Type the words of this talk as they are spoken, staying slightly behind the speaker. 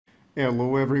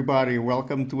Hello, everybody.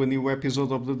 Welcome to a new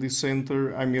episode of the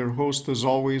Dissenter. I'm your host, as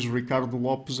always, Ricardo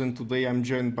Lopes, and today I'm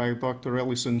joined by Dr.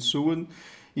 Alison Suen.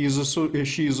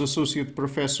 She is Associate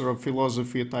Professor of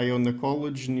Philosophy at Iona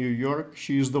College, New York.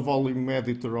 She is the volume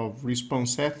editor of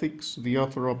Response Ethics, the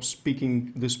author of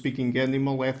The Speaking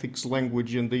Animal, Ethics,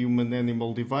 Language, and the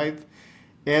Human-Animal Divide,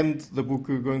 and the book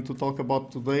we're going to talk about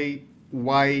today,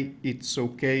 Why It's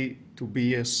Okay to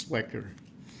Be a Slacker.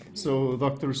 So,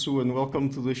 Dr. Suen, welcome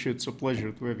to the show. It's a pleasure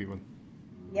to everyone.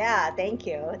 Yeah, thank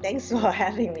you. Thanks for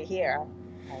having me here.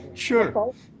 Look Sure.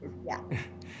 forward to this. Yeah.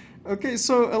 Okay,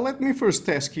 so let me first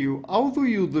ask you, how do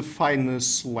you define a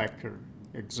slacker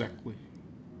exactly?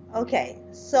 Okay.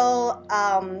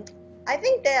 I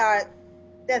think there are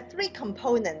three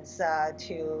components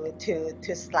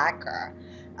to slacker.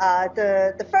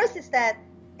 The first is that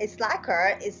a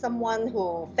slacker is someone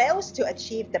who fails to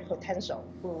achieve their potential,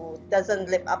 who doesn't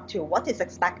live up to what is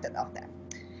expected of them.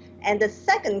 And the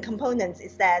second component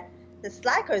is that the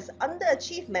slacker's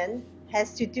underachievement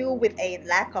has to do with a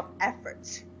lack of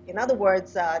effort. In other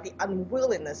words, the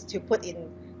unwillingness to put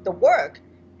in the work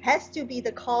has to be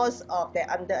the cause of their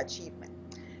underachievement.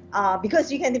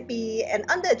 Because you can be an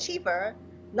underachiever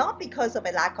not because of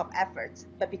a lack of effort,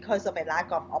 but because of a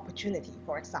lack of opportunity,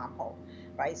 for example,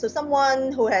 right? So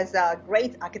someone who has a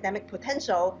great academic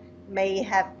potential may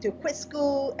have to quit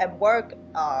school and work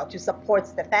to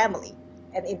support the family.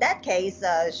 And in that case,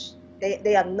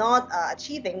 they are not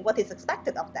achieving what is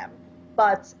expected of them,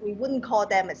 but we wouldn't call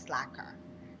them a slacker.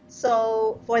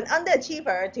 So for an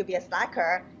underachiever to be a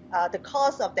slacker, the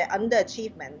cause of their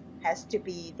underachievement has to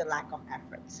be the lack of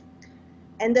effort.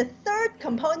 And the third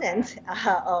component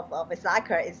of a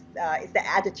slacker is the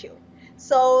attitude.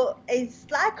 So a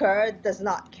slacker does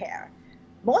not care.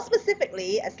 More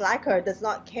specifically, a slacker does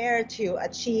not care to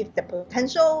achieve the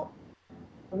potential,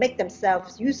 make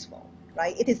themselves useful,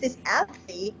 right? It is this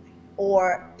apathy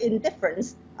or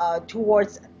indifference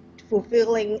towards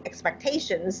fulfilling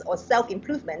expectations or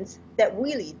self-improvement that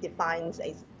really defines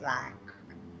a slacker.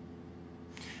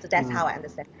 So that's how I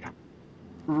understand it.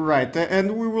 Right,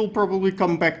 and we will probably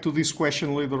come back to this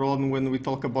question later on when we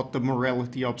talk about the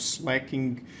morality of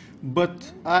slacking.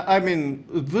 But I mean,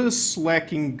 the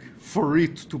slacking, for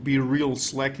it to be real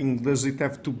slacking, does it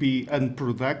have to be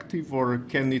unproductive, or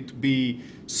can it be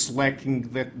slacking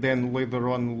that then later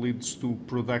on leads to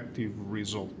productive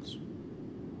results?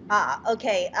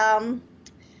 Okay.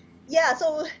 Yeah,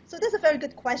 so that's a very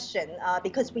good question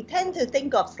because we tend to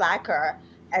think of slacker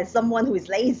as someone who is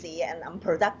lazy and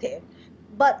unproductive,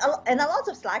 and a lot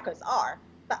of slackers are.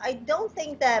 But I don't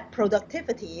think that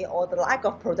productivity or the lack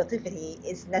of productivity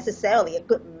is necessarily a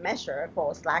good measure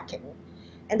for slacking.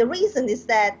 And the reason is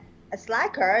that a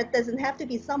slacker doesn't have to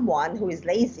be someone who is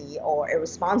lazy or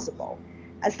irresponsible.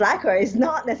 A slacker is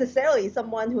not necessarily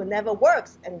someone who never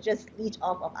works and just leech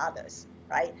off of others,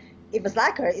 right? If a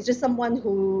slacker is just someone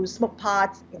who smoke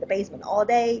pot in the basement all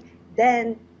day,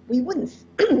 then we wouldn't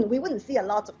we wouldn't see a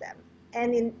lot of them.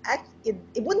 And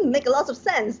it wouldn't make a lot of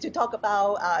sense to talk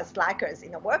about slackers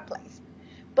in a workplace.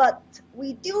 But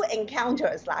we do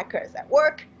encounter slackers at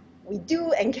work. We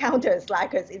do encounter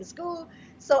slackers in school.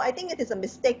 So I think it is a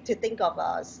mistake to think of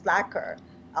a slacker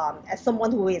as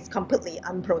someone who is completely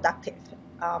unproductive.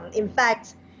 In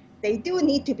fact, they do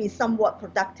need to be somewhat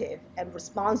productive and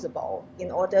responsible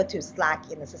in order to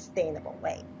slack in a sustainable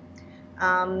way.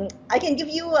 I can give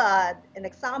you an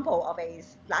example of a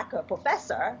slacker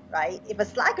professor, right? If a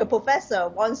slacker professor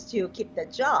wants to keep their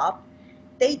job,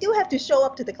 they do have to show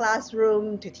up to the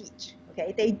classroom to teach,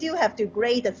 okay? They do have to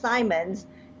grade assignments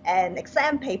and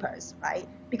exam papers, right?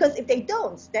 Because if they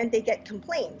don't, then they get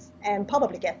complaints and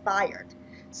probably get fired.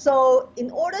 So in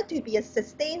order to be a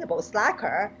sustainable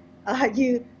slacker,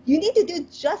 you need to do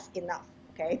just enough,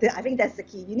 okay? I think that's the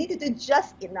key. You need to do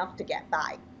just enough to get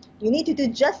by. You need to do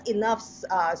just enough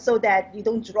so that you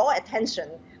don't draw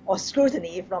attention or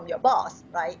scrutiny from your boss,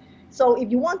 right? So if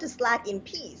you want to slack in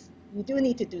peace, you do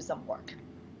need to do some work.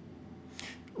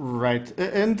 Right.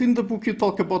 And in the book, you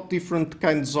talk about different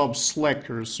kinds of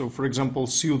slackers. So, for example,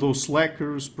 pseudo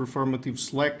slackers, performative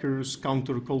slackers,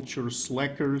 counterculture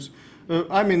slackers.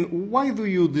 I mean, why do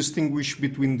you distinguish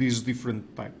between these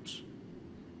different types?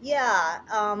 Yeah.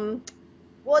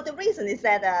 Well, the reason is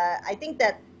that I think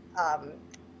that um,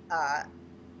 uh,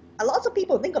 a lot of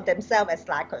people think of themselves as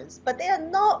slackers, but they are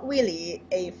not really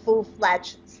a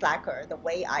full-fledged slacker the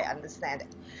way I understand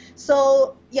it.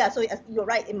 So yeah, so you're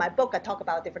right. In my book, I talk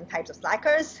about different types of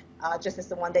slackers, just as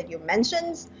the one that you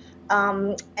mentioned.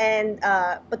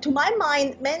 But to my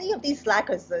mind, many of these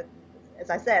slackers as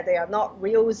I said, they are not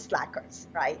real slackers,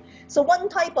 right? So one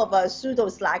type of pseudo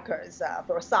slackers,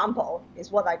 for example,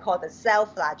 is what I call the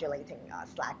self-flagellating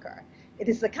slacker. It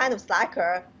is the kind of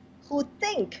slacker who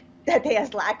think that they are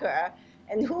slacker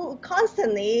and who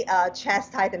constantly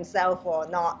chastise themselves for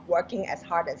not working as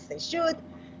hard as they should,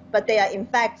 but they are in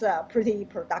fact pretty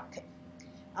productive.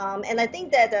 And I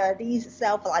think that these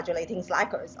self-flagellating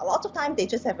slackers, a lot of times they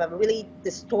just have a really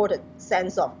distorted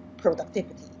sense of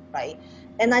productivity, right?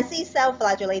 And I see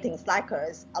self-flagellating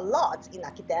slackers a lot in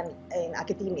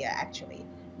academia, actually.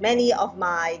 Many of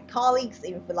my colleagues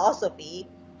in philosophy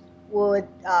would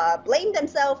blame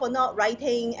themselves for not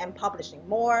writing and publishing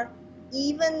more,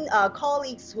 even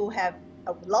colleagues who have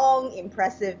a long,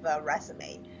 impressive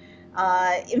resume.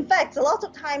 In fact, a lot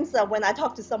of times when I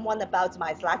talk to someone about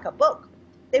my slacker book,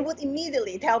 they would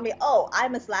immediately tell me, oh,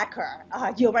 I'm a slacker,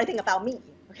 you're writing about me,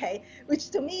 okay? Which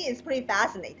to me is pretty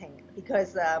fascinating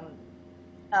because the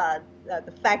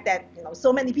fact that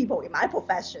so many people in my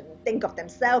profession think of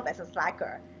themselves as a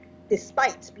slacker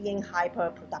despite being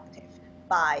hyper productive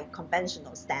by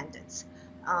conventional standards.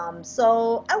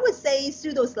 So I would say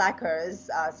pseudo slackers,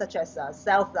 such as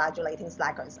self-flagellating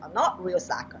slackers, are not real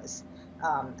slackers.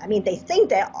 I mean, they think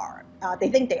they are.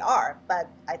 But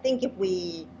I think if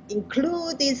we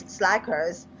include these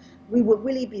slackers, we would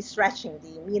really be stretching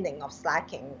the meaning of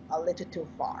slacking a little too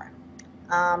far.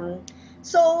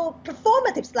 So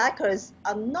performative slackers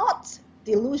are not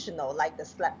delusional like the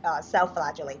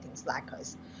self-flagellating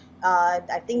slackers.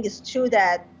 I think it's true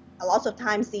that a lot of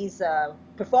times these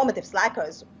performative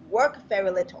slackers work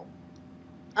very little.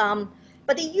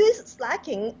 But they use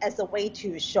slacking as a way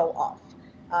to show off.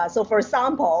 So for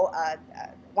example,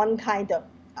 one kind of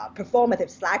performative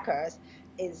slackers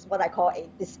is what I call a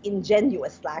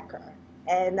disingenuous slacker.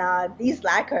 And these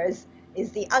slackers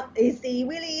is the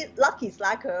really lucky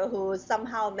slacker who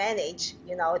somehow managed,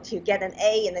 to get an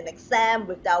A in an exam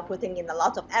without putting in a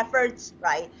lot of effort,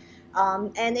 right?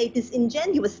 And a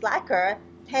disingenuous slacker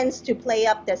tends to play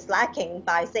up their slacking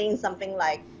by saying something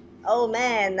like, oh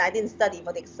man, I didn't study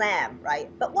for the exam, right?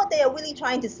 But what they are really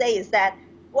trying to say is that,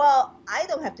 well, I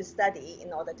don't have to study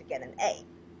in order to get an A.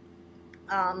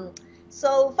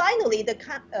 So finally, the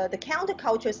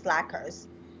counterculture slackers.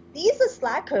 These are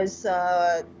slackers,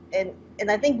 and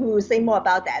I think we will say more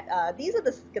about that. These are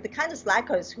the kind of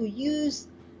slackers who use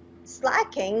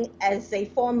slacking as a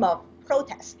form of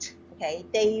protest. Okay,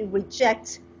 they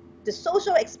reject the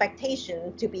social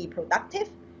expectation to be productive,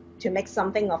 to make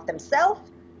something of themselves,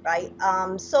 right?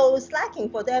 So slacking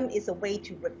for them is a way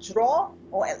to withdraw,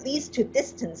 or at least to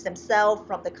distance themselves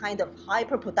from the kind of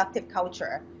hyper-productive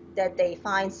culture that they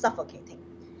find suffocating.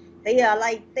 They're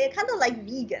kind of like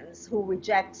vegans who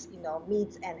reject,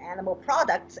 meat and animal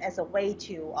products as a way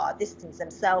to distance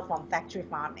themselves from factory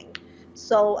farming.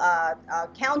 So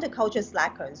counterculture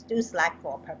slackers do slack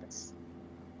for a purpose.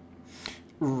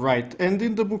 Right. And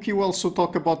in the book, you also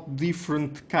talk about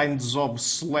different kinds of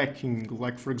slacking,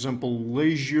 like, for example,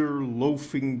 leisure,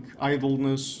 loafing,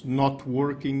 idleness, not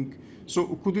working. So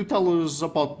could you tell us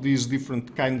about these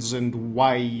different kinds and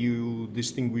why you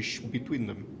distinguish between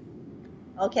them?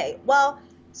 Okay, well,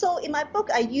 so in my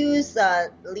book, I use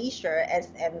leisure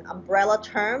as an umbrella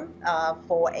term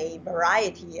for a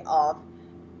variety of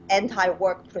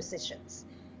anti-work positions.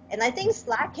 And I think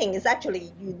slacking is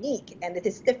actually unique, and it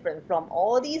is different from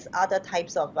all these other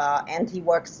types of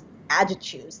anti-work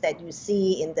attitudes that you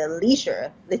see in the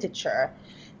leisure literature,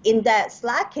 in that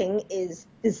slacking is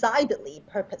decidedly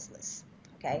purposeless.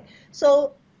 Okay,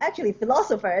 so actually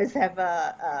philosophers have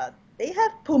they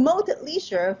have promoted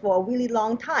leisure for a really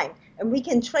long time, and we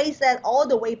can trace that all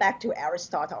the way back to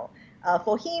Aristotle.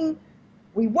 For him,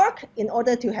 we work in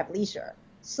order to have leisure.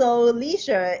 So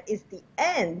leisure is the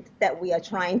end that we are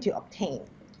trying to obtain.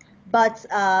 But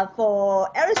for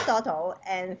Aristotle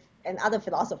and other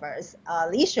philosophers,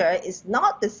 leisure is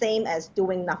not the same as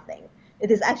doing nothing.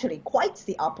 It is actually quite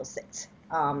the opposite.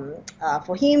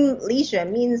 For him, leisure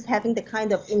means having the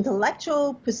kind of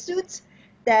intellectual pursuit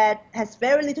that has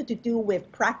very little to do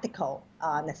with practical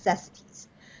necessities.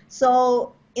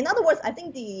 So, in other words, I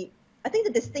think the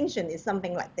distinction is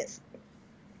something like this.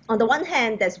 On the one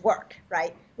hand, there's work,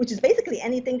 right? Which is basically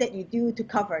anything that you do to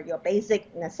cover your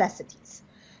basic necessities.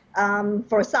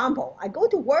 For example, I go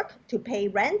to work to pay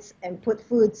rent and put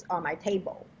foods on my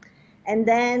table. And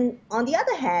then on the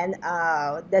other hand,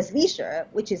 there's leisure,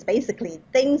 which is basically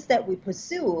things that we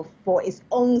pursue for its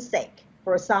own sake.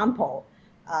 For example,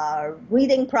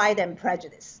 reading Pride and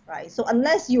Prejudice, right? So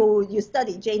unless you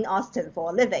study Jane Austen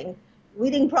for a living,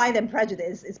 reading Pride and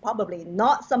Prejudice is probably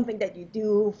not something that you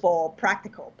do for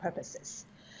practical purposes.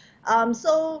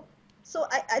 So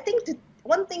I think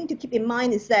one thing to keep in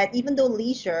mind is that even though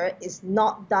leisure is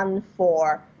not done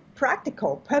for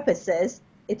practical purposes,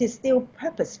 it is still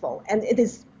purposeful. And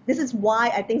this is why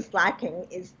I think slacking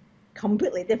is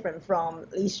completely different from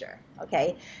leisure.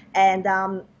 Okay. And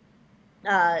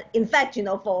in fact,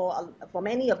 for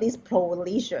many of these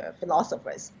pro-leisure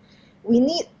philosophers, we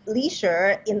need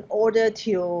leisure in order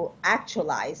to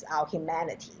actualize our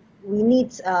humanity. We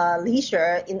need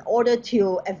leisure in order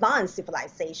to advance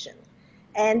civilization.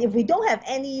 And if we don't have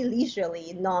any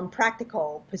leisurely,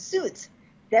 non-practical pursuits,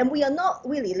 then we are not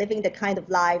really living the kind of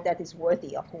life that is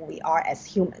worthy of who we are as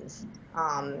humans.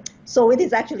 So it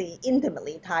is actually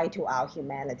intimately tied to our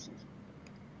humanity.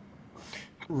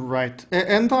 Right.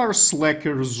 And are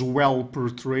slackers well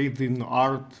portrayed in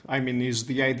art? I mean, is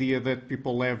the idea that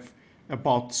people have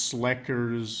about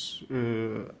slackers,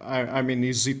 I mean,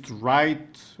 is it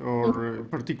right? Or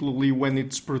particularly when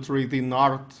it's portrayed in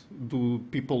art, do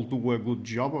people do a good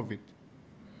job of it?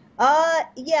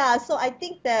 Yeah, so I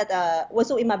think that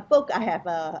so in my book I have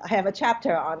a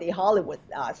chapter on the Hollywood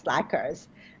slackers.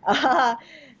 I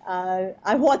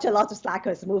watch a lot of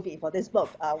slackers movie for this book,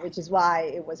 which is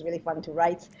why it was really fun to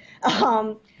write.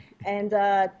 Um, and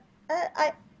I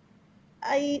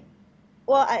I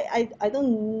I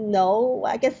don't know.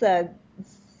 I guess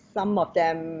some of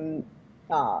them.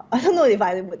 I don't know if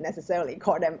I would necessarily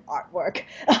call them artwork,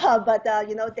 but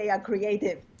they are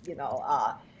creative.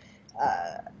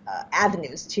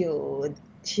 Avenues to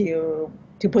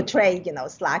portray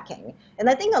slacking. And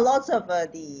I think a lot of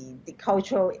the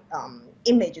cultural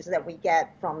images that we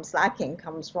get from slacking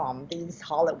comes from these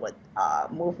Hollywood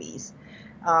movies.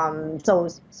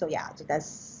 So yeah,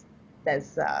 that's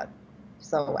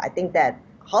so I think that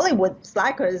Hollywood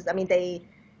slackers. I mean, they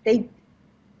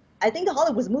I think the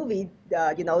Hollywood movie,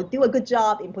 do a good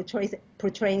job in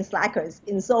portraying slackers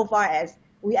insofar as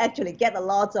we actually get a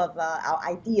lot of our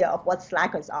idea of what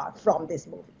slackers are from these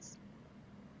movies.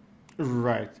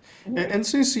 Right. And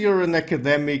since you're an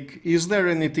academic, is there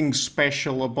anything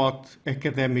special about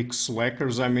academic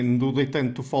slackers? I mean, do they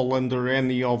tend to fall under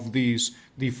any of these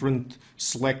different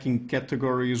slacking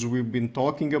categories we've been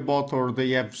talking about, or they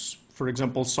have, for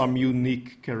example, some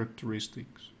unique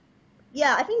characteristics?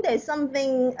 Yeah, I think there's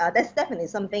definitely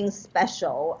something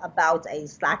special about a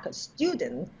slacker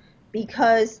student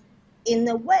because in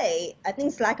a way, I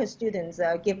think slacker students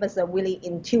give us a really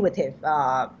intuitive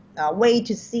way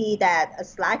to see that a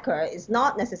slacker is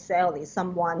not necessarily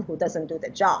someone who doesn't do the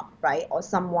job, right? Or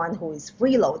someone who is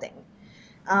freeloading.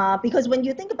 Because when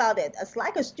you think about it, a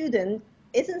slacker student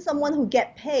isn't someone who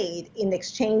get paid in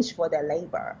exchange for their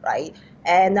labor, right?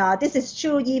 And this is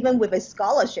true even with a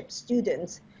scholarship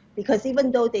student, because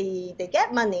even though they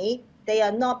get money, they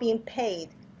are not being paid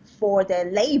for their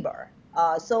labor.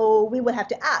 So we would have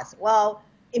to ask, well,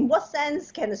 in what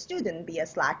sense can a student be a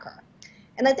slacker?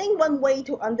 And I think one way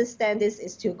to understand this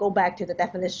is to go back to the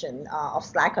definition of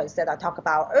slackers that I talked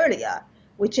about earlier,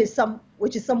 which is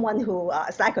someone who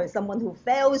a slacker is someone who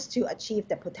fails to achieve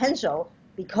their potential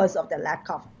because of the lack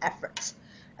of effort.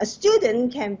 A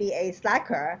student can be a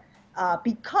slacker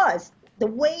because the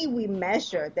way we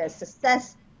measure their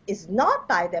success is not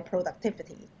by their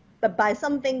productivity, but by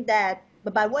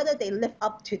whether they live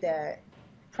up to their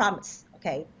promise.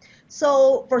 Okay,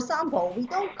 so for example, we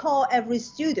don't call every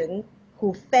student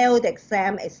who failed the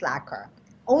exam a slacker.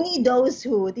 Only those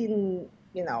who didn't,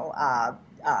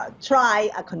 try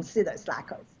are considered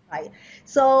slackers, right?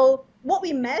 So what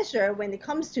we measure when it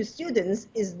comes to students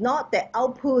is not their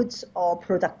output or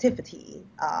productivity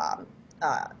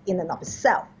in and of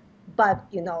itself, but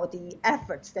the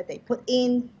efforts that they put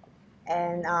in,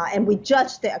 and we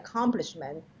judge their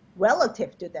accomplishment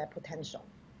relative to their potential.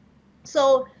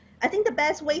 So I think the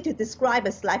best way to describe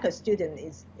a slacker student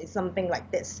is something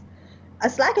like this. A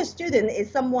slacker student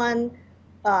is someone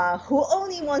who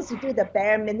only wants to do the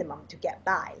bare minimum to get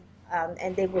by,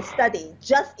 and they will study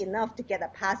just enough to get a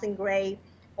passing grade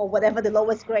or whatever the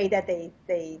lowest grade that they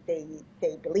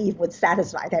believe would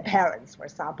satisfy their parents, for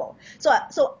example.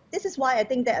 So this is why I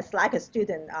think that a slacker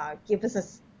student gives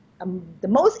us the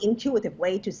most intuitive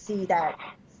way to see that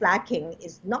slacking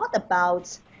is not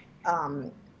about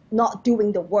not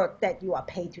doing the work that you are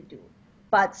paid to do,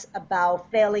 but about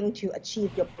failing to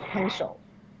achieve your potential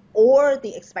or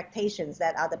the expectations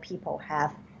that other people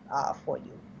have for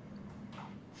you.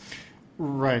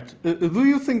 Right. Do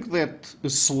you think that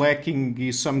slacking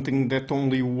is something that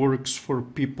only works for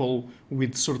people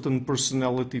with certain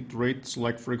personality traits,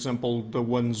 like, for example, the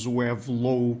ones who have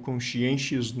low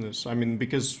conscientiousness? I mean,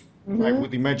 because I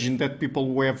would imagine that people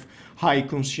who have high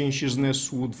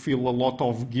conscientiousness would feel a lot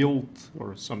of guilt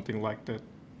or something like that.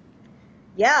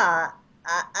 Yeah,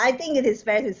 I think it is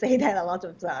fair to say that a lot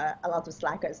of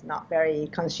slackers not very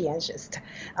conscientious.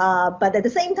 But at the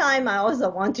same time, I also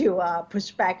want to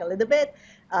push back a little bit.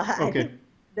 I think Okay.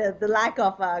 the lack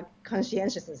of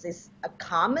conscientiousness is a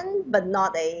common but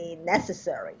not a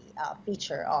necessary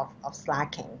feature of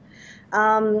slacking.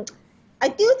 Um, I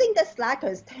do think that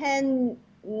slackers tend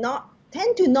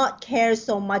to not care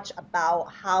so much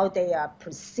about how they are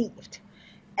perceived.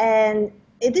 And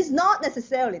it is not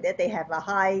necessarily that they have a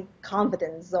high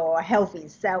confidence or healthy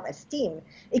self-esteem.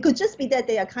 It could just be that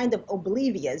they are kind of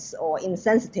oblivious or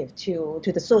insensitive to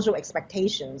the social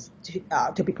expectations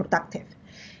to be productive.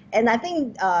 And I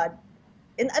think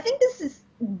this is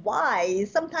why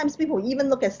sometimes people even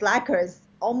look at slackers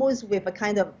almost with a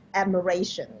kind of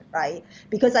admiration, right?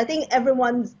 Because I think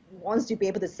everyone wants to be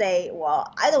able to say,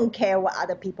 well, I don't care what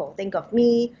other people think of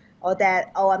me, or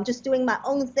that, oh, I'm just doing my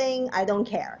own thing, I don't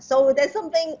care. So there's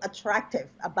something attractive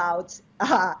about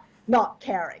not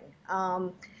caring.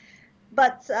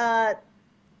 But I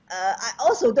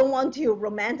also don't want to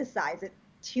romanticize it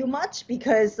too much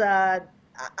because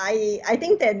I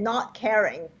think that not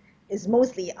caring is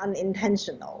mostly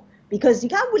unintentional because you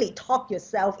can't really talk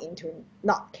yourself into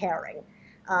not caring.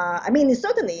 I mean, it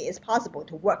certainly is possible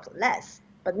to work less,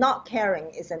 but not caring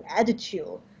is an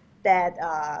attitude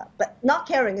but not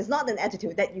caring is not an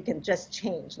attitude that you can just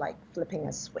change like flipping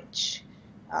a switch.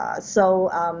 So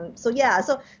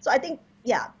I think,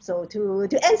 yeah, so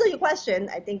to answer your question,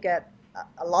 I think a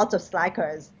lot of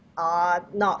slackers are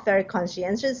not very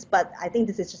conscientious, but I think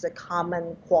this is just a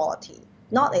common quality,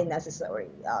 not a necessary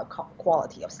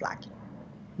quality of slacking.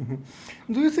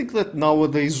 Do you think that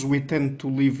nowadays we tend to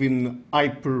live in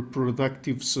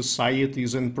hyper-productive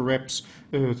societies and perhaps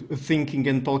thinking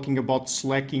and talking about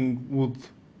slacking would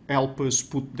help us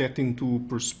put that into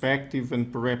perspective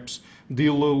and perhaps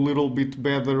deal a little bit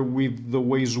better with the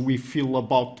ways we feel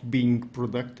about being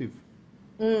productive?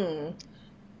 Mm,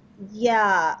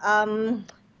 yeah,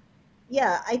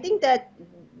 I think that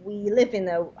we live in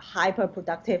a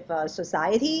hyper-productive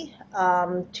society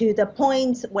to the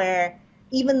point where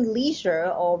even leisure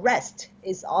or rest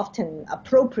is often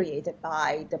appropriated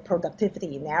by the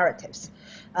productivity narratives.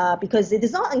 Because it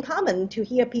is not uncommon to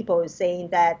hear people saying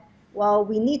that, well,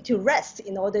 we need to rest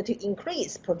in order to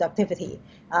increase productivity.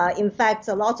 In fact,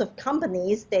 a lot of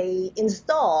companies, they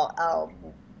install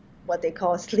what they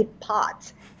call sleep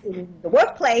pods in the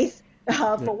workplace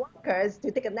Yeah. for workers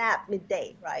to take a nap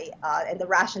midday, right? And the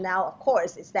rationale, of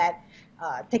course, is that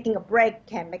taking a break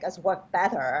can make us work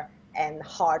better and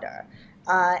harder.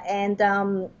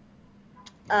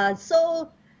 So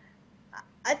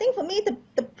I think for me,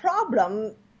 the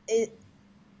problem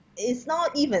is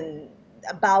not even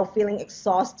about feeling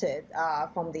exhausted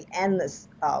from the endless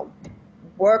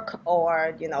work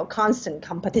or constant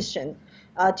competition.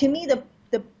 To me, the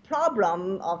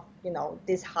problem of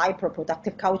this hyper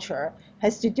productive culture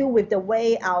has to do with the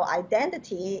way our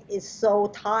identity is so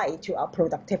tied to our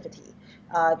productivity.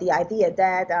 The idea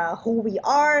that who we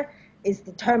are is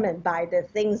determined by the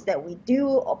things that we do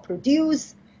or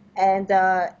produce, and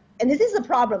this is a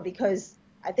problem because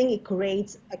I think it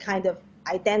creates a kind of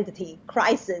identity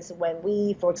crisis when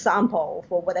we, for example,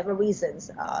 for whatever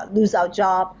reasons, lose our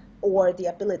job or the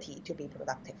ability to be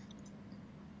productive.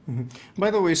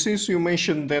 By the way, since you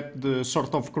mentioned that the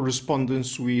sort of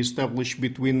correspondence we establish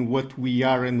between what we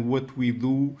are and what we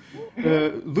do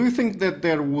you think that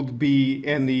there would be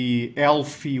any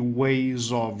healthy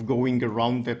ways of going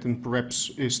around that and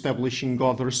perhaps establishing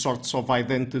other sorts of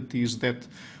identities that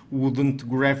wouldn't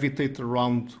gravitate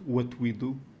around what we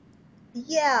do?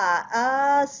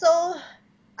 Yeah, so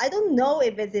I don't know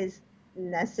if it is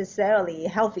necessarily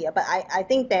healthier, but I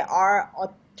think there are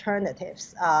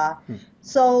alternatives.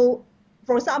 So,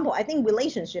 for example, I think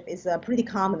relationship is a pretty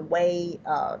common way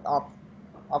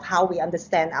of how we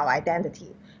understand our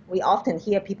identity. We often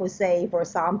hear people say, for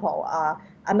example,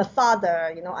 I'm a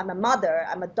father, I'm a mother,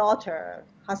 I'm a daughter,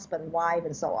 husband, wife,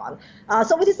 and so on.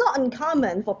 So it is not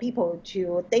uncommon for people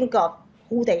to think of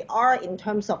who they are in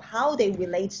terms of how they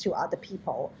relate to other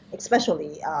people,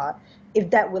 especially if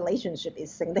that relationship is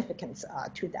significant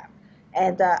to them.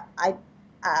 And uh,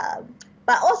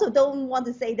 but I also don't want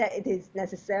to say that it is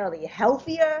necessarily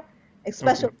healthier, Okay.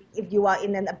 especially if you are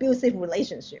in an abusive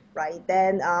relationship, right?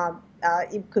 Then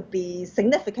it could be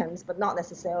significant, but not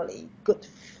necessarily good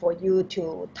for you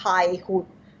to tie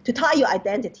your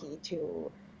identity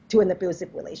to an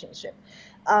abusive relationship.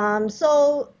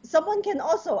 So someone can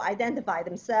also identify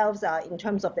themselves in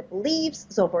terms of their beliefs.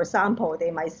 So for example,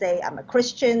 they might say, I'm a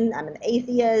Christian, I'm an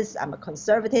atheist, I'm a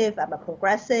conservative, I'm a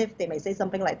progressive. They may say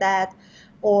something like that.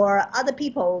 Or other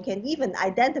people can even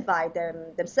identify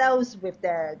themselves with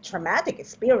their traumatic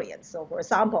experience. So for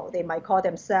example, they might call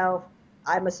themselves,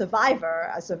 I'm a survivor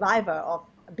of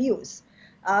abuse.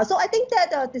 So I think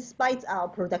that despite our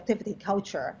productivity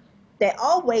culture, there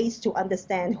are ways to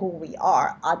understand who we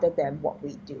are other than what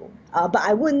we do. But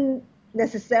I wouldn't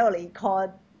necessarily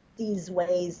call these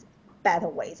ways better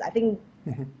ways. I think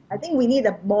we need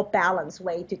a more balanced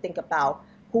way to think about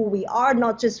who we are,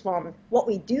 not just from what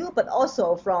we do, but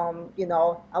also from,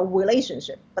 our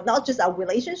relationship. But not just our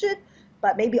relationship,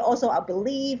 but maybe also our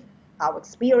belief, our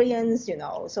experience.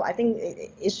 So I think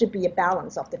it should be a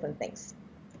balance of different things.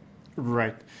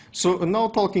 Right. So now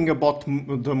talking about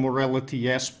the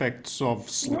morality aspects of Mhm.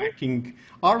 slacking,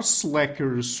 are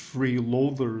slackers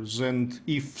freeloaders? And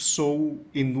if so,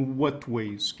 in what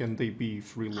ways can they be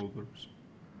freeloaders?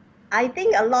 I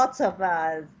think a lot of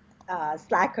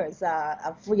slackers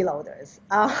are freeloaders.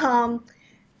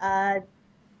 Uh,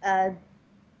 uh,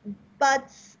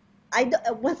 but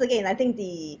once again, I think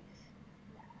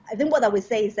what I would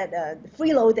say is that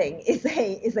freeloading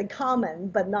is a common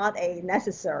but not a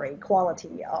necessary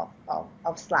quality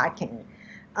of slacking,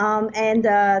 and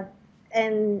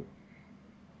and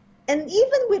and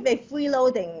even with a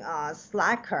freeloading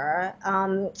slacker,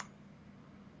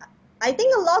 I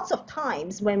think a lot of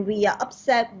times when we are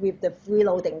upset with the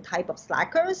freeloading type of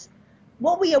slackers,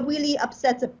 what we are really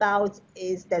upset about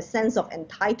is the sense of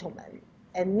entitlement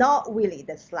and not really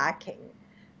the slacking.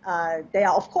 There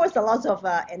are, of course, a lot of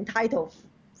entitled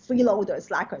freeloader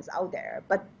slackers out there,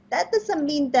 but that doesn't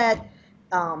mean that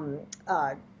um,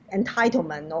 uh,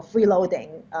 entitlement or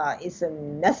freeloading is a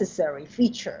necessary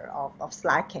feature of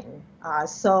slacking.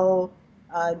 So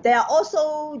there are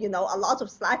also, a lot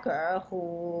of slacker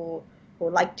who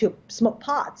like to smoke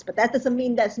pots, but that doesn't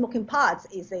mean that smoking pots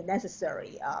is a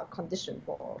necessary condition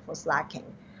for slacking.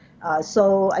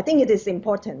 So I think it is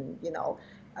important,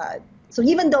 uh, so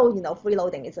even though,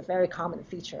 freeloading is a very common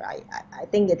feature, I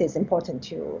think it is important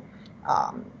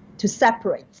to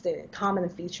separate the common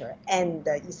feature and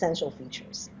the essential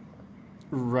features.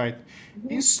 Right.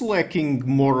 Mhm. Is slacking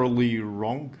morally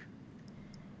wrong?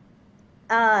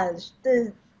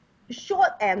 The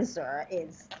short answer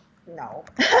is no,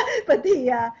 but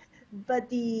the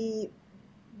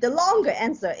longer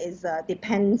answer is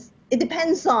depends. It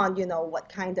depends on what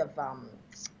kind of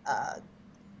uh,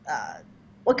 uh,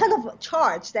 what kind of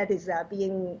charge that is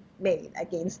being made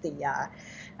against the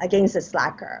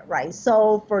slacker, right?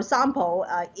 So, for example,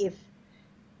 if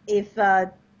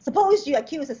suppose you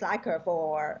accuse a slacker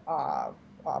for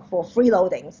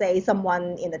freeloading, say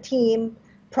someone in the team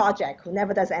project who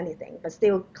never does anything but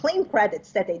still claim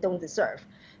credits that they don't deserve.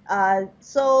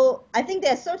 So I think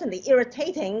they're certainly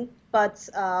irritating, but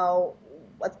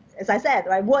as I said,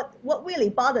 right, what really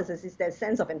bothers us is their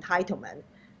sense of entitlement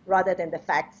rather than the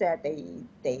fact that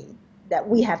they that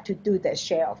we have to do their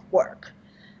share of work.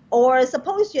 Or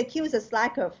suppose you accuse a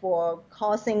slacker for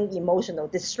causing emotional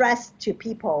distress to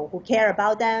people who care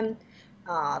about them.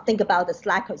 Think about the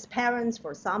slacker's parents,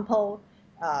 for example.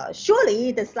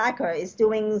 Surely the slacker is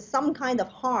doing some kind of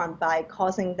harm by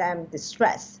causing them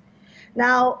distress.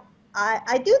 Now,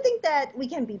 I do think that we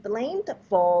can be blamed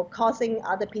for causing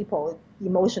other people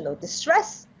emotional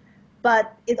distress,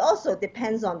 but it also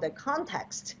depends on the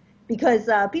context because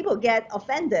people get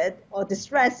offended or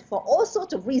distressed for all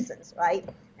sorts of reasons, right?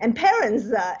 And parents,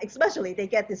 especially, they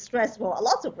get distressed for a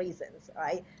lot of reasons,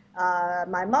 right?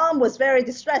 My mom was very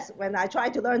distressed when I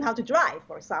tried to learn how to drive,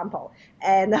 for example,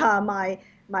 and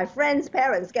my friend's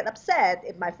parents get upset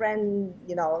if my friend,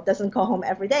 doesn't call home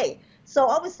every day. So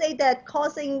I would say that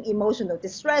causing emotional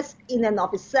distress in and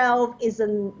of itself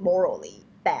isn't morally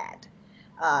bad.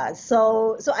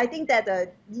 So I think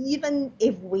that even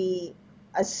if we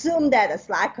assume that a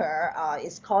slacker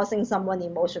is causing someone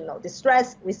emotional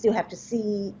distress, we still have to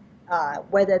see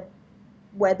whether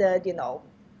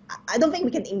I don't think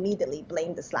we can immediately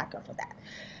blame the slacker for that.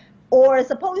 Or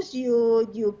suppose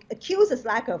you accuse a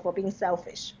slacker for being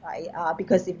selfish, right?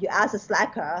 Because if you ask a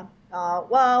slacker,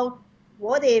 well,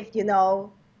 what if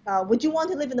would you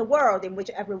want to live in a world in which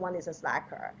everyone is a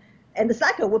slacker? And the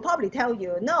slacker would probably tell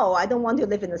you, no, I don't want to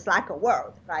live in a slacker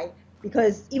world, right?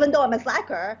 Because even though I'm a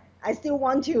slacker, I still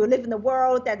want to live in a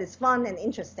world that is fun and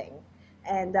interesting.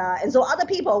 And so other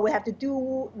people will have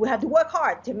to work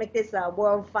hard to make this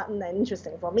world fun and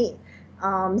interesting for me.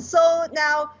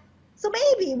 So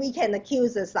maybe we can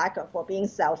accuse a slacker for being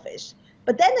selfish.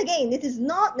 But then again, it is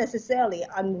not necessarily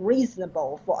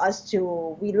unreasonable for us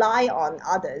to rely on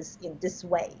others in this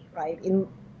way, right?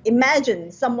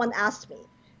 Imagine someone asked me,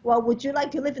 well, would you like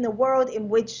to live in a world in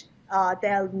which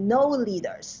there are no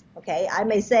leaders. Okay, I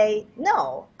may say,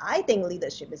 no, I think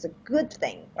leadership is a good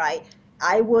thing, right?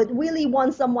 I would really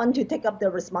want someone to take up the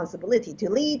responsibility to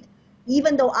lead,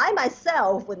 even though I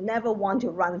myself would never want to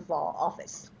run for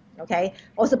office. Okay,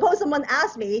 or suppose someone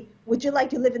asks me, would you like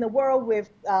to live in a world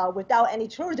without any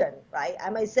children, right? I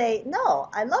might say, no,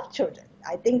 I love children.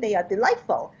 I think they are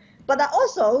delightful. But I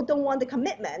also don't want the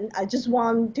commitment. I just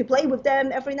want to play with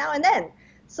them every now and then.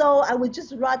 So I would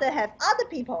just rather have other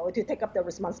people to take up the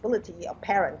responsibility of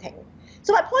parenting.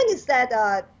 So my point is that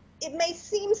it may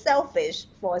seem selfish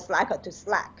for a slacker to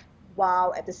slack,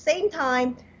 while at the same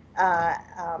time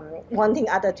wanting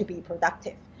others to be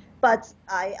productive. But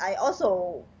I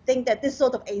also think that this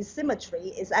sort of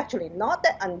asymmetry is actually not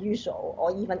that unusual or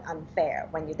even unfair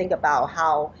when you think about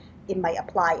how it might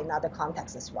apply in other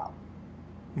contexts as well.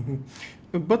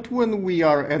 But when we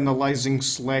are analyzing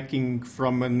slacking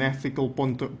from an ethical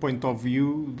point of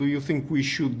view, do you think we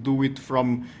should do it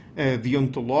from a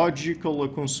deontological, a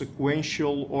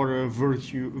consequential, or a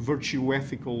virtue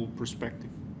ethical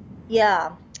perspective?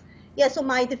 Yeah. Yeah, so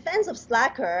my defense of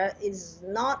slacker is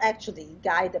not actually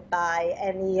guided by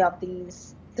any of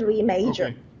these three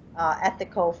major Okay.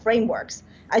 ethical frameworks.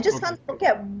 I just Okay. kind of look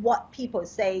at what people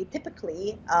say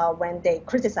typically when they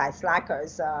criticize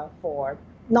slackers for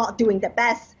not doing their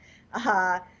best.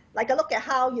 Uh, like I look at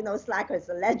how slackers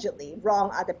allegedly wrong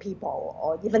other people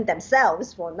or even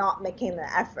themselves for not making an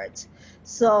effort.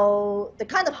 So the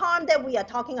kind of harm that we are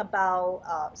talking about,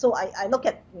 so I look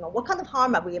at what kind of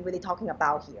harm are we really talking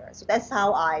about here. So that's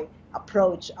how I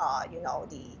approach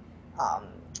um,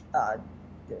 uh,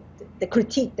 the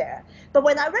critique there. But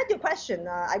when I read your question,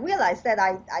 I realized that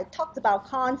I talked about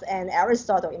Kant and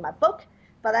Aristotle in my book,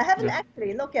 but I haven't Yeah.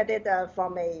 actually looked at it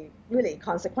from a really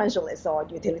consequentialist or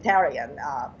utilitarian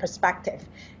perspective.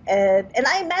 And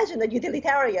I imagine the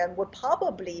utilitarian would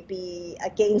probably be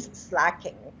against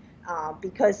slacking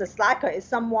because a slacker is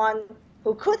someone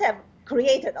who could have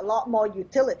created a lot more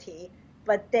utility,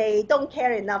 but they don't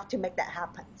care enough to make that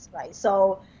happen, right?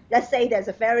 So let's say there's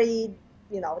a very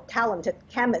talented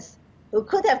chemist who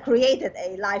could have created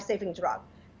a life-saving drug,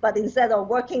 but instead of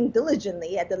working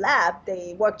diligently at the lab,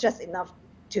 they work just enough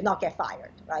to not get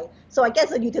fired, right? So I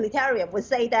guess a utilitarian would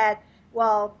say that,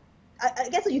 well, I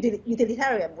guess a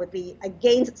utilitarian would be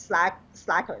against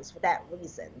slackers for that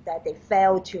reason, that they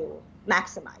fail to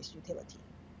maximize utility.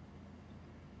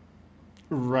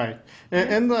 Right.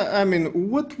 Mhm. And I mean,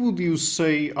 what would you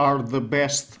say are the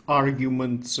best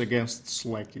arguments against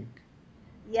slacking?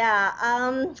 Yeah,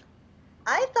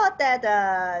 I thought that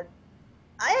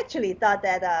I actually thought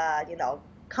that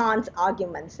Kant's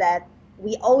arguments that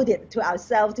we owed it to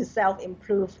ourselves to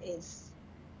self-improve is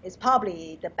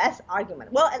probably the best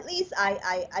argument. Well, at least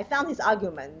I found his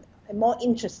argument a more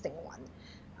interesting one.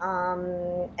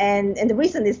 And the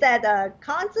reason is that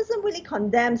Kant doesn't really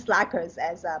condemn slackers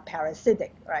as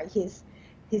parasitic, right?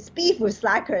 His beef with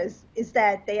slackers is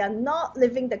that they are not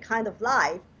living the kind of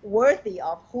life worthy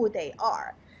of who they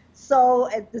are. So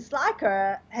the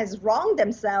slacker has wronged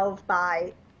themselves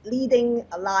by leading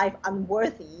a life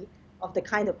unworthy of the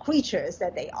kind of creatures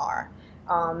that they are.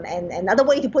 And another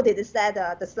way to put it is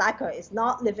that the slacker is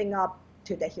not living up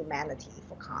to their humanity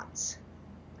for Kant.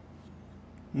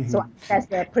 So that's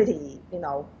a pretty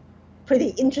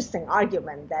interesting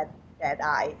argument that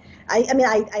I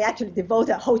actually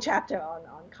devoted a whole chapter on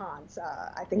Kant,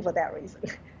 I think for that reason.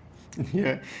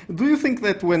 Yeah. Do you think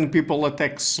that when people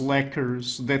attack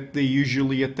slackers, that they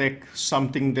usually attack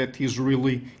something that is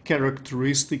really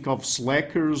characteristic of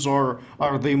slackers, or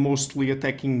are they mostly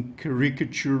attacking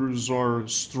caricatures or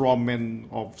straw men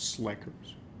of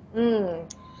slackers? Mm.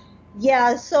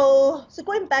 Yeah, so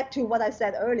going back to what I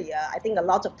said earlier, I think a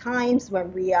lot of times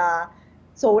when we are,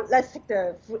 so let's take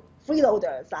the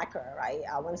freeloader slacker, right?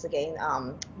 Once again,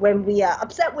 when we are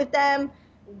upset with them,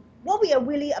 what we are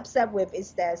really upset with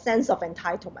is their sense of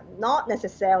entitlement, not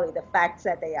necessarily the fact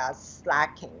that they are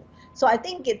slacking. So I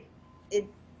think it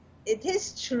it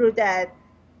is true that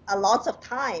a lot of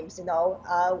times,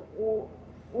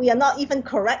 we are not even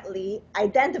correctly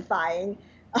identifying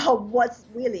what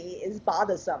really is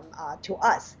bothersome to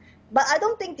us. But I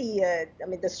don't think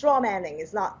the straw manning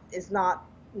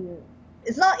mm,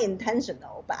 is not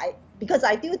intentional. But because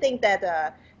I do think that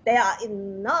there are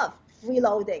enough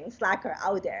freeloading slacker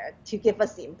out there to give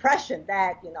us the impression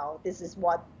that this is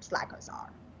what slackers are.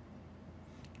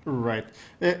 Right.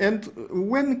 And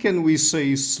when can we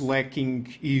say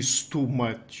slacking is too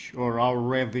much or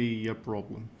already a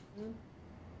problem? Mhm.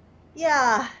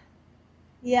 Yeah,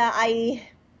 yeah.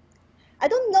 I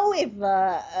don't know if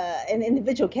an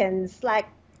individual can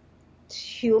slack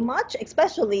too much,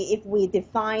 especially if we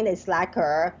define a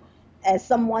slacker as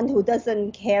someone who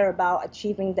doesn't care about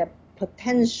achieving their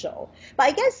potential. But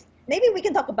I guess maybe we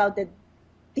can talk about the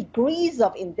degrees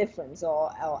of indifference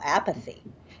or apathy.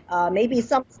 Maybe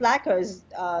some slackers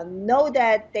know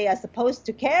that they are supposed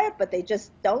to care, but they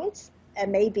just don't.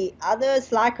 And maybe other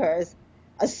slackers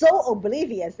are so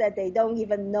oblivious that they don't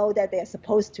even know that they are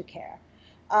supposed to care.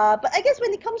 But I guess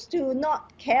when it comes to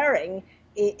not caring,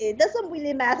 it doesn't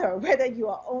really matter whether you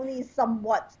are only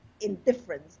somewhat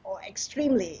indifferent or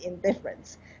extremely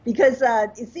indifferent, because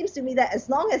it seems to me that as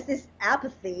long as this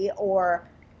apathy or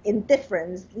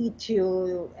indifference lead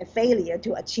to a failure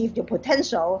to achieve your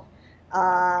potential,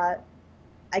 uh,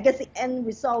 I guess the end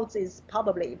result is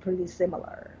probably pretty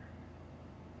similar.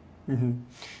 Hmm.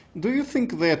 Do you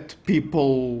think that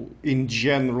people in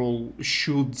general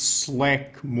should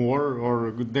slack more,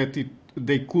 or that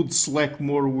they could slack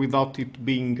more without it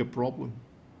being a problem?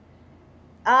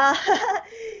 Uh,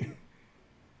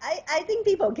 I think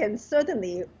people can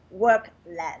certainly work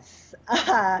less.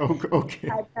 Okay. Okay.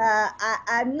 But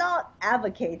I'm not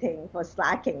advocating for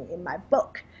slacking in my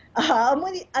book. I'm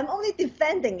only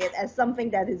defending it as something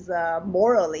that is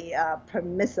morally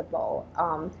permissible.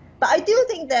 But I do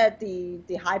think that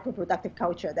the hyper-productive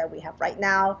culture that we have right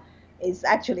now is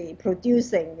actually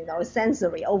producing,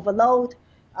 sensory overload.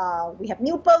 We have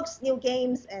new books, new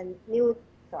games, and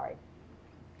sorry,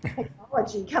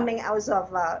 technology coming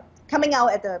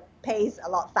out at a pace a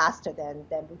lot faster than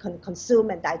we can consume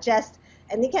and digest,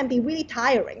 and it can be really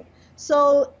tiring.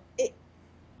 So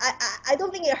I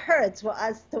don't think it hurts for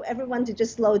us to everyone to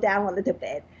just slow down a little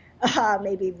bit.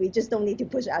 Maybe we just don't need to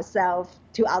push ourselves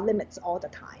to our limits all the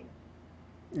time.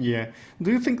 Yeah.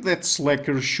 Do you think that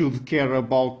slackers should care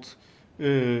about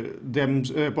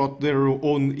about their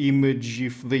own image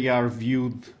if they are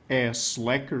viewed as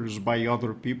slackers by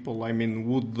other people? I mean,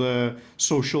 would the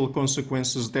social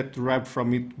consequences that derive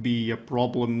from it be a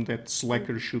problem that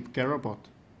slackers should care about?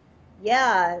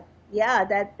 Yeah, yeah,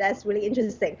 that's really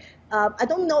interesting. I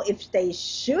don't know if they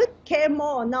should care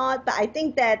more or not, but I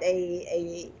think that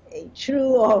a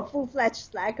true or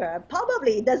full-fledged slacker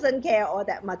probably doesn't care all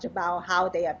that much about how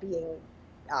they are being,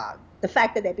 the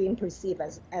fact that they're being perceived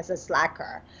as a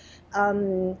slacker.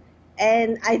 Um,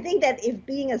 and I think that if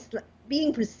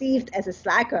being perceived as a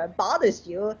slacker bothers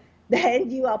you, then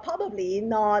you are probably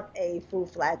not a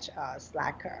full-fledged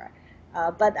slacker.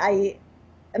 But I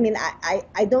mean,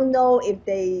 I don't know if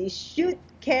they should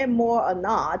care more or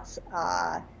not.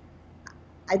 I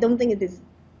don't think it is.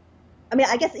 I mean,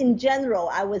 I guess in general,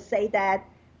 I would say that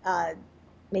uh,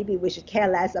 maybe we should care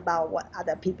less about what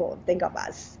other people think of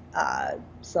us.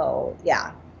 So,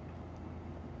 yeah.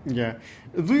 Yeah.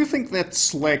 Do you think that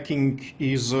slacking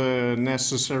is a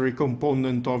necessary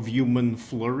component of human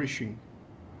flourishing?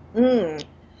 Mm.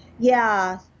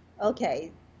 Yeah.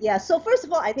 Okay. Yeah. So first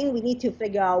of all, I think we need to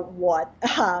figure out what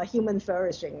human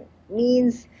flourishing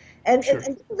means, Sure. and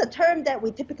this is a term that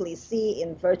we typically see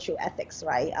in virtue ethics,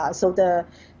 right? So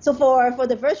for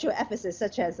the virtue ethicists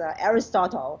such as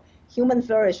Aristotle, human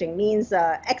flourishing means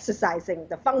exercising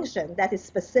the function that is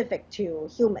specific to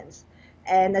humans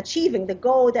and achieving the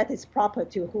goal that is proper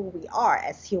to who we are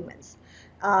as humans.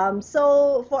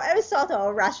 So for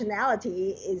Aristotle,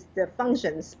 rationality is the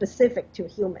function specific to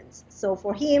humans. So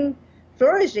for him,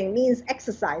 flourishing means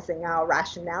exercising our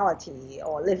rationality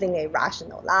or living a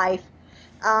rational life.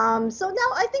 So now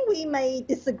I think we may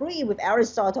disagree with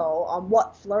Aristotle on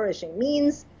what flourishing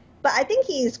means, but I think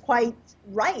he is quite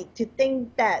right to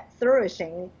think that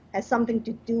flourishing has something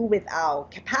to do with our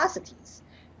capacities.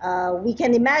 We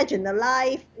can imagine a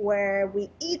life where we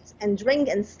eat and drink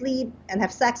and sleep and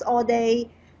have sex all day.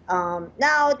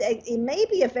 Now, it may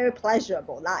be a very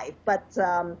pleasurable life, but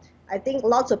I think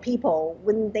lots of people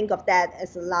wouldn't think of that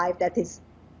as a life that is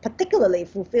particularly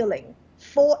fulfilling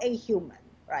for a human,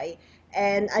 right?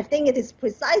 And I think it is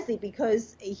precisely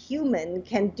because a human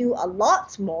can do a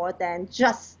lot more than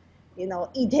just,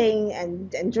 eating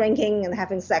and drinking and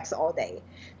having sex all day.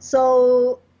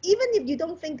 So even if you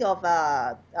don't think of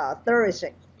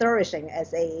flourishing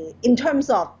as in terms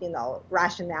of,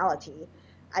 rationality,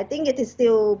 I think it is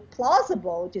still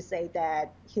plausible to say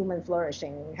that human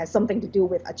flourishing has something to do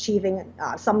with achieving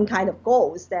some kind of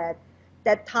goals that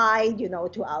tie,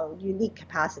 to our unique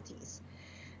capacities.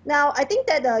 Now, I think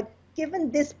that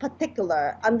given this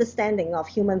particular understanding of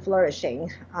human flourishing,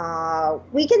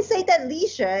 we can say that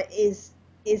leisure is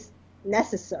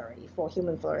necessary for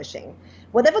human flourishing.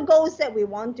 Whatever goals that we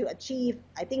want to achieve,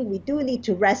 I think we do need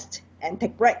to rest and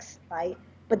take breaks, right?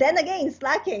 But then again,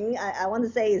 slacking, I want to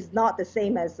say, is not the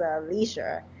same as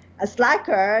leisure. A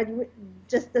slacker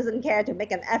just doesn't care to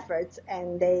make an effort,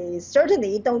 and they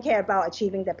certainly don't care about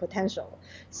achieving their potential.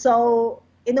 So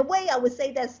in a way, I would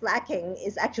say that slacking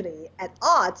is actually at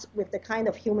odds with the kind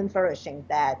of human flourishing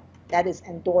that is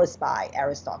endorsed by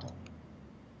Aristotle.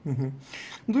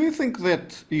 Do you think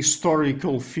that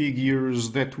historical figures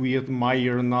that we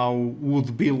admire now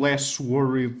would be less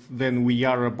worried than we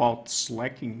are about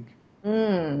slacking?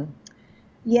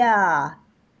 Yeah.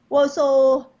 Well,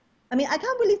 so, I mean, I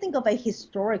can't really think of a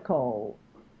historical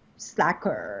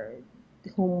slacker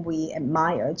whom we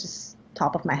admire, just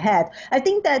top of my head. I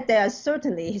think that there are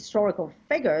certainly historical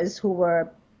figures who were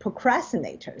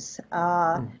procrastinators,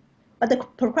 but the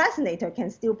procrastinator can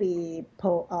still be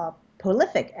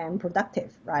prolific and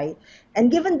productive, right?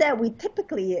 And given that we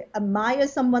typically admire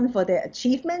someone for their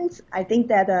achievements, I think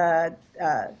that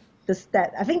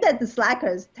I think that the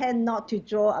slackers tend not to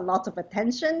draw a lot of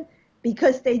attention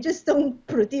because they just don't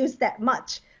produce that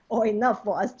much or enough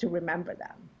for us to remember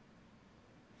them.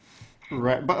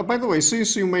 Right. But by the way,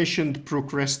 since you mentioned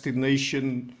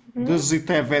procrastination, does it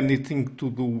have anything to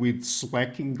do with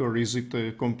slacking, or is it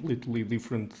a completely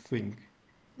different thing?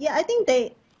 Yeah, I think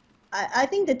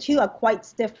the two are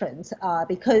quite different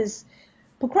because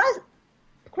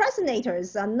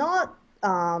procrastinators are not.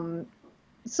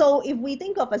 So if we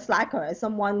think of a slacker as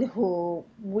someone who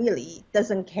really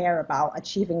doesn't care about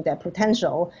achieving their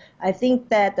potential, I think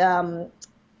that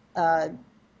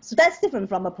so that's different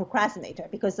from a procrastinator,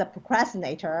 because a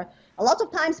procrastinator, a lot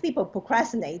of times people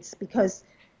procrastinate because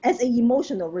as an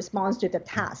emotional response to the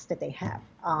task that they have.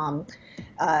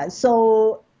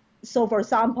 So for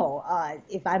example,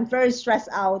 if I'm very stressed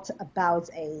out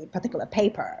about a particular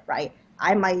paper, right,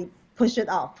 I might push it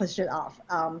off,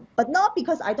 but not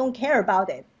because I don't care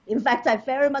about it. In fact, I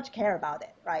very much care about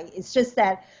it, right? It's just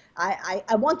that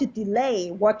I want to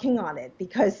delay working on it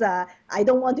because I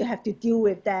don't want to have to deal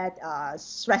with that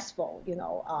stressful,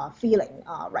 feeling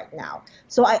right now.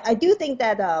 So I do think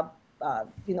that,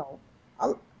 you know,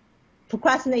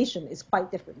 procrastination is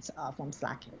quite different from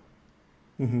slacking.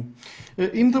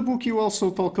 In the book, you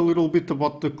also talk a little bit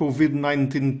about the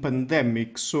COVID-19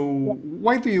 pandemic. So,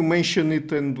 why do you mention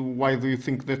it, and why do you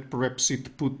think that perhaps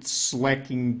it puts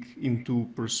slacking into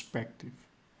perspective?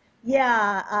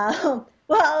 Yeah,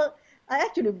 well, I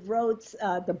actually wrote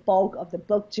the bulk of the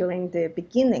book during the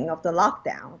beginning of the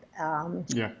lockdown.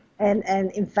 Yeah.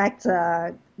 And in fact,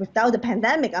 without the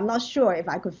pandemic, I'm not sure if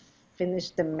I could finish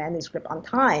the manuscript on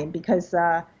time because,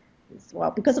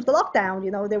 well, because of the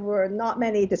lockdown, there were not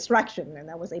many distractions and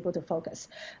I was able to focus.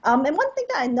 And one thing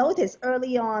that I noticed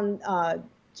early on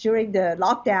during the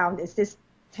lockdown is this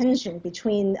tension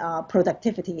between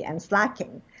productivity and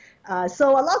slacking.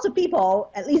 So a lot of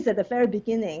people, at least at the very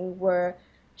beginning, were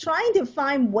trying to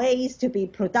find ways to be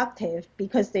productive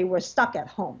because they were stuck at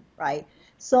home, right?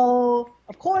 So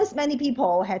of course, many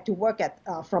people had to work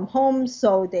from home,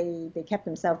 so they kept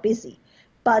themselves busy.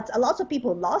 But a lot of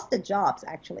people lost their jobs,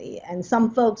 actually, and some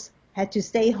folks had to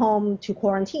stay home to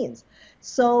quarantines.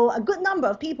 So a good number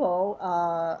of people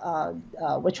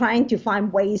were trying to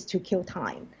find ways to kill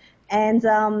time. And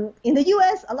in the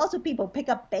US, a lot of people pick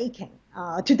up baking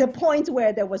to the point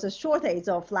where there was a shortage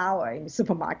of flour in the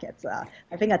supermarkets.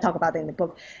 I think I talk about it in the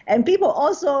book. And people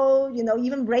also,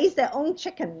 even raise their own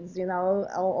chickens,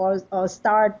 or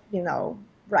start,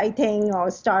 writing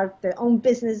or start their own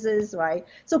businesses, right?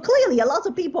 So clearly, a lot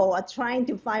of people are trying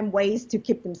to find ways to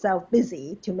keep themselves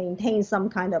busy to maintain some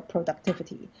kind of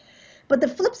productivity. But the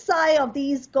flip side of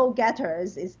these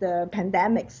go-getters is the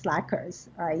pandemic slackers,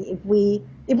 right? If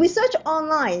we search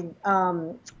online,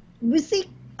 we see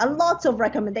a lot of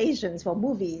recommendations for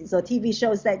movies or TV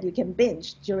shows that you can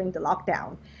binge during the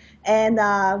lockdown. And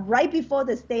right before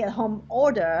the stay-at-home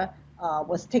order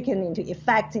was taken into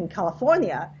effect in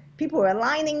California, people were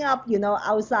lining up,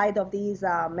 outside of these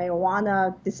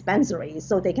marijuana dispensaries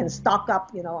so they can stock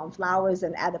up, on flowers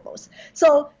and edibles.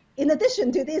 So in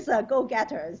addition to these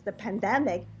go-getters, the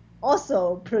pandemic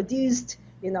also produced,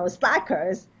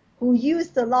 slackers who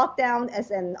used the lockdown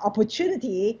as an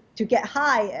opportunity to get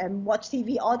high and watch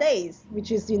TV all days,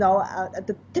 which is,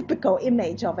 the typical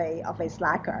image of a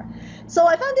slacker. So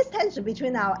I found this tension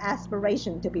between our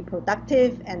aspiration to be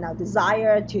productive and our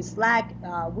desire to slack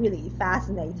really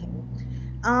fascinating.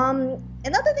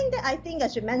 Another thing that I think I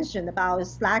should mention about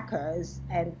slackers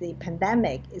and the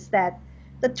pandemic is that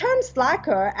the term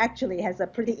slacker actually has a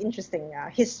pretty interesting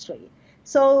history.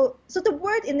 So the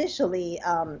word initially,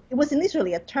 it was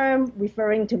initially a term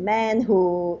referring to men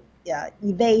who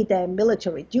evade their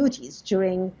military duties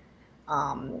during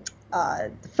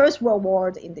the First World War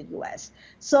in the US.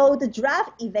 So the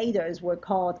draft evaders were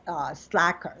called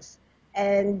slackers.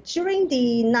 And during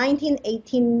the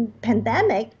 1918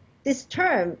 pandemic, this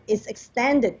term is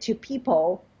extended to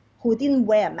people who didn't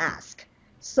wear a mask.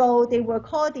 So they were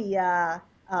called the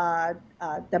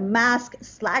the mask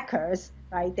slackers,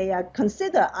 right? They are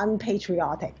considered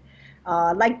unpatriotic.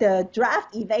 Like the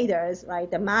draft evaders, right?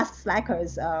 The mask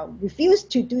slackers refuse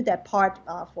to do their part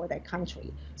for their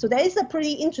country. So there is a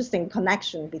pretty interesting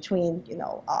connection between,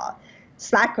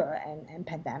 slacker and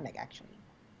pandemic, actually.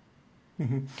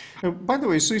 By the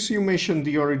way, since you mentioned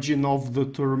the origin of the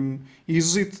term,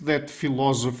 is it that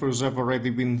philosophers have already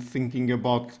been thinking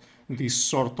about this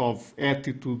sort of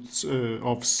attitudes,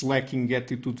 of slacking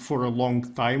attitude for a long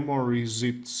time, or is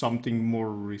it something more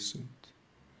recent?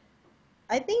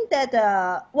 I think that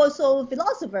so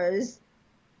philosophers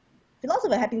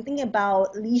have been thinking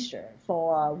about leisure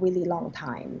for a really long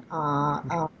time.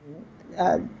 Uh,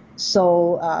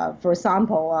 for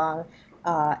example,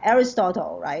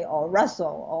 Aristotle, right, or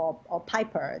Russell, or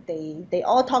Piper, they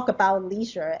all talk about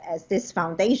leisure as this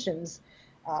foundations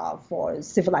for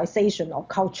civilization or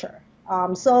culture.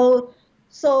 So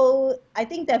I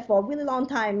think that for a really long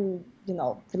time,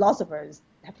 philosophers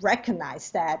have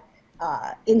recognized that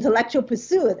intellectual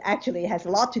pursuit actually has a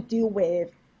lot to do with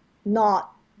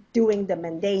not doing the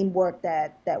mundane work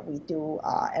that we do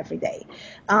every day.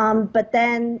 But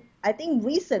then I think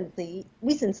recently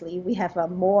we have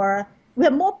more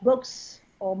books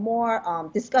or more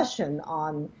discussion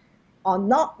on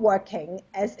not working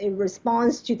as a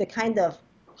response to the kind of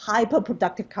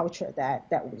hyper-productive culture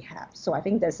that we have. So I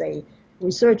think there's a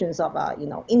resurgence of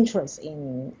interest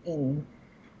in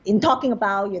talking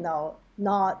about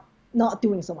not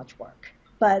doing so much work.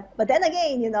 But then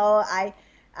again,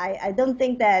 I don't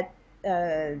think that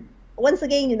once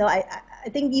again, I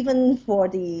think even for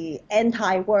the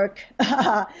anti-work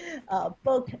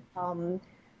book,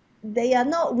 they're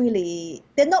not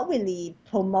really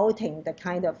promoting the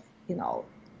kind of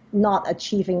not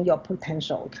achieving your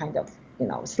potential kind of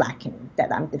slacking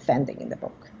that I'm defending in the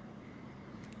book.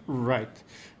 Right.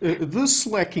 Does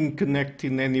slacking connect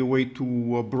in any way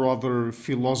to a broader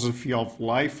philosophy of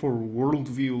life or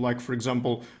worldview? Like, for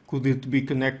example, could it be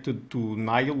connected to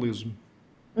nihilism?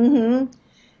 Mm-hmm.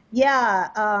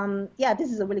 Yeah,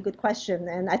 this is a really good question,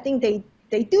 and I think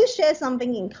they do share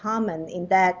something in common in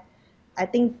that I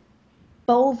think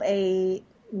both a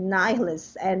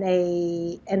nihilist and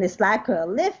a slacker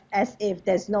live as if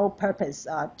there's no purpose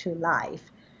to life.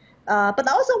 But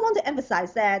I also want to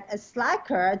emphasize that a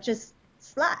slacker just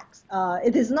slacks.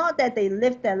 It is not that they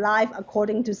live their life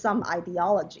according to some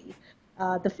ideology.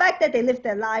 The fact that they live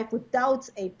their life without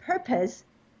a purpose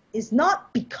is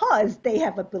not because they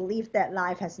have a belief that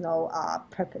life has no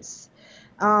purpose.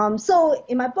 So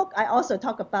in my book, I also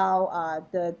talk about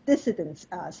the dissident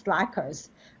slackers.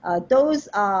 Those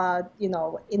are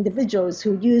individuals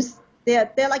who use they are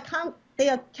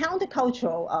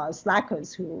countercultural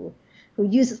slackers who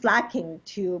use slacking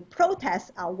to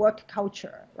protest our work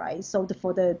culture, right? So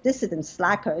for the dissident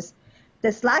slackers,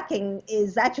 the slacking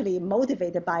is actually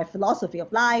motivated by a philosophy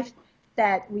of life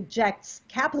that rejects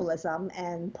capitalism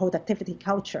and productivity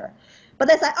culture. But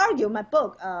as I argue in my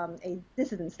book, a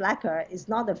dissident slacker is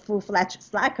not a full-fledged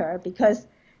slacker because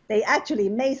they actually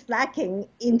make slacking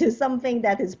into something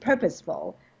that is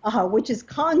purposeful, which is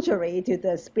contrary to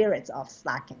the spirit of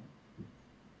slacking.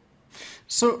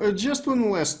 So, just one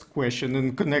last question,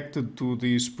 and connected to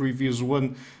this previous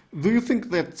one, do you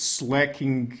think that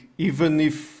slacking, even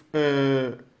if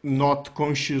not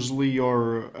consciously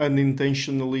or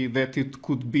unintentionally, that it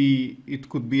could be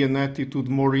an attitude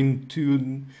more in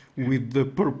tune with the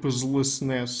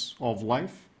purposelessness of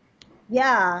life?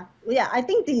 Yeah, I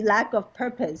think the lack of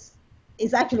purpose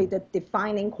is actually the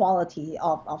defining quality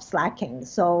of slacking.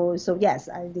 So yes,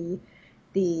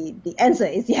 the answer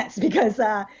is yes, because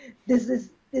this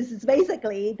is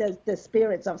basically the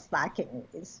spirits of slacking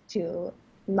is to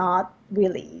not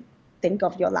really think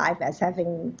of your life as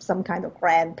having some kind of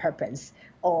grand purpose,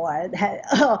 or that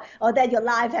or that your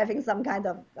life having some kind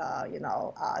of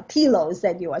telos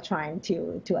that you are trying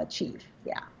to achieve.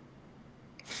 Yeah.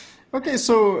 Okay,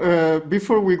 so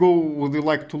before we go, would you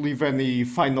like to leave any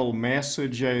final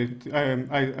message? I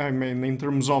mean, in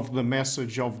terms of the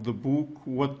message of the book,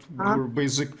 what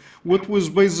was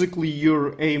basically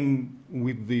your aim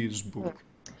with this book?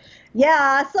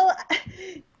 Yeah, so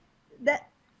that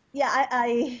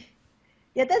yeah,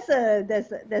 yeah, that's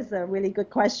a really good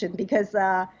question because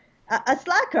a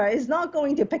slacker is not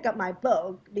going to pick up my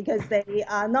book because they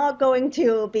are not going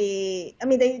to be. I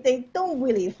mean, they don't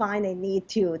really find a need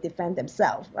to defend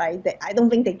themselves, right? I don't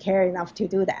think they care enough to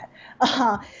do that.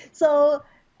 So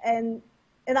and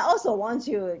and I also want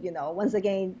to once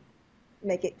again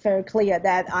make it very clear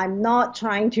that I'm not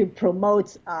trying to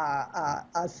promote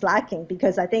slacking,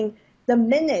 because I think the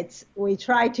minute we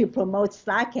try to promote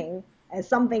slacking as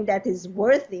something that is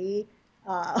worthy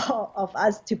of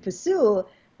us to pursue,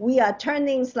 we are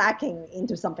turning slacking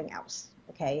into something else.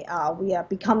 Okay, we are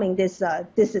becoming this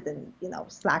dissident,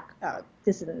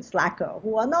 dissident slacker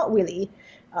who are not really,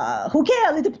 who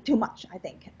care a little bit too much, I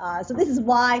think. So this is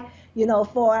why,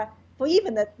 for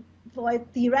even the for a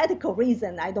theoretical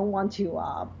reason, I don't want to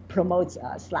promote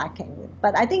slacking.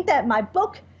 But I think that my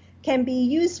book can be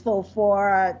useful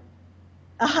for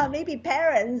maybe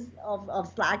parents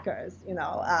of slackers.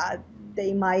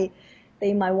 They might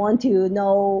want to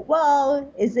know,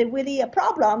 well, is it really a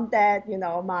problem that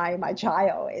my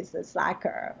child is a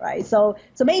slacker, right? So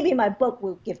maybe my book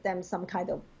will give them some kind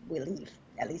of relief.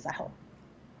 At least I hope.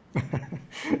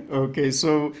 Okay,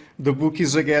 so the book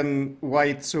is again Why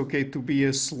It's Okay to Be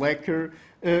a Slacker.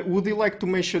 Would you like to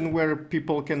mention where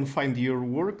people can find your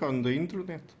work on the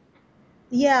internet?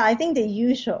 Yeah, I think the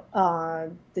usual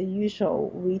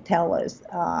retailers.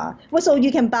 Well, so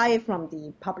you can buy it from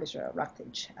the publisher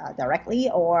Routledge directly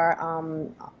or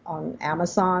on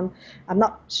Amazon. I'm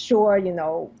not sure,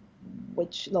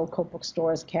 which local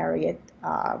bookstores carry it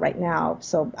right now.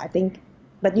 So I think,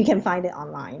 but you can find it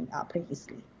online pretty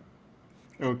easily.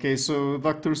 Okay, so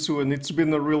Dr. Suen, it's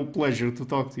been a real pleasure to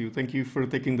talk to you. Thank you for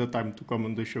taking the time to come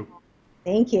on the show.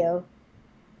 Thank you.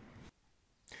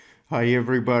 Hi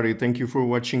everybody, thank you for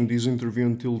watching this interview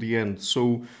until the end.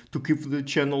 So, to keep the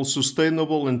channel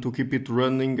sustainable and to keep it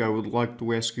running, I would like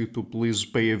to ask you to please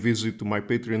pay a visit to my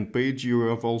Patreon page. You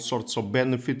have all sorts of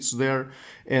benefits there,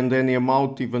 and any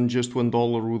amount, even just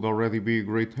 $1 would already be a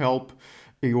great help.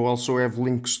 You also have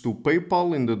links to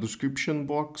PayPal in the description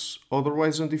box.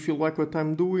 Otherwise, and if you like what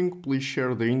I'm doing, please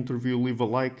share the interview, leave a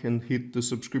like and hit the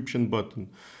subscription button.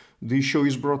 This show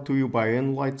is brought to you by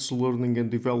Enlights Learning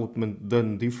and Development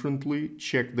Done Differently.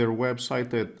 Check their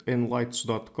website at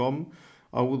enlights.com.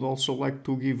 I would also like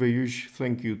to give a huge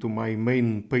thank you to my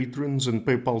main patrons and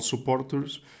PayPal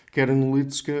supporters, Karen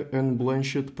Litska, Anne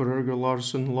Blanchett, Pereira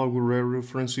Larsen, Lau Guerrero,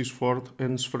 Francis Ford,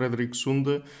 Hans Frederick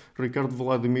Sunda, Ricardo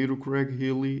Vladimiro, Craig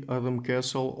Healy, Adam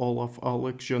Kessel, Olaf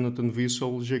Alex, Jonathan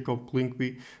Wissel, Jacob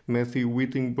Klinkby, Matthew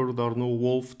Whittingbird, Arno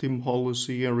Wolf, Tim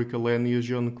Hollesy, Eric Alenia,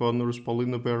 John Connors,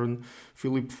 Paulina Barron,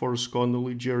 Philip Forrest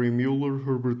Connolly, Jerry Mueller,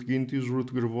 Herbert Gintis,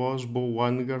 Ruth Gervais, Bo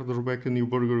Weingard, Rebecca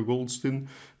Newberger Goldstein,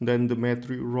 Dan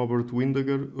Demetrio, Robert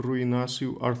Windegar, Rui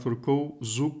Inácio, Arthur Coe,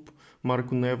 Zoop,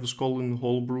 Marco Neves, Colin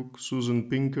Holbrook, Susan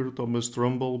Pinker, Thomas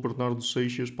Trumbull, Bernardo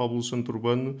Seixas, Pablo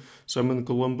Santurbano, Simon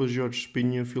Columbus, George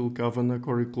Spinha, Phil Kavanagh,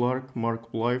 Corey Clark,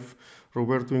 Mark Blythe,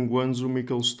 Roberto Inguanzo,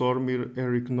 Michael Stormir,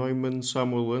 Eric Neumann,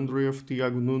 Samuel Andreev,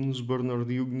 Tiago Nunes, Bernard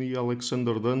Ugni,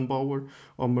 Alexander Dunbauer,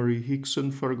 Omari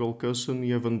Hickson, Fergal Cusson,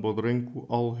 Evan Bodrenko,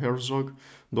 Al Herzog,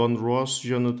 Don Ross,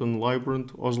 Jonathan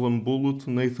Librant, Oslam Bullitt,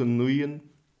 Nathan Nguyen,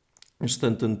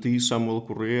 Stanton T, Samuel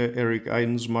Correa, Eric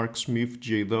Hines, Mark Smith,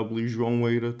 J.W., João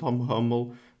Eira, Tom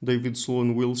Hummel, David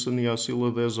Sloan Wilson,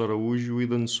 Yacila Dez Araújo,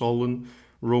 Eden Solon,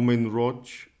 Romain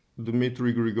Roch,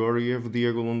 Dmitry Grigoriev,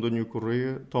 Diego Londonio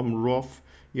Correa, Tom Roth,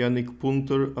 Yannick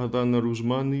Punter, Adana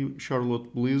Rusmani,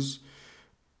 Charlotte Bliss,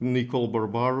 Nicole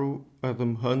Barbaro,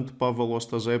 Adam Hunt, Pavel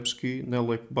Ostazewski,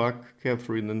 Nelek Bach,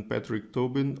 Catherine and Patrick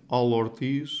Tobin, Al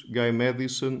Ortiz, Guy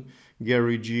Madison,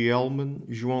 Gary G. Elman,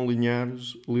 João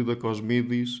Linhares, Lida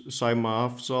Cosmidis, Saima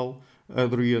Afzal,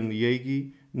 Adrian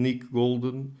Yegi, Nick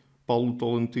Golden, Paulo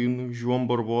Tolentino, João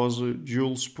Barbosa,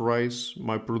 Jules Price,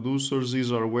 my producers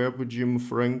Isar Webb, Jim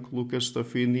Frank, Lucas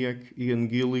Stafiniak, Ian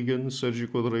Gilligan, Sérgio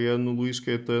Quadriano, Luís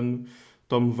Caetano,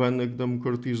 Tom Vanagdam,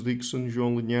 Curtis Dixon,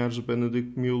 João Linhares,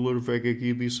 Benedict Mueller, Vega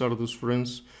Guidi, Sardus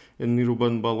France, and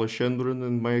Niruban Balachandran,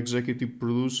 and my executive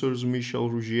producers Michel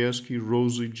Rugieski,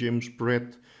 Rosie, James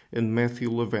Brett, and Matthew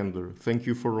Lavender. Thank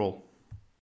you for all.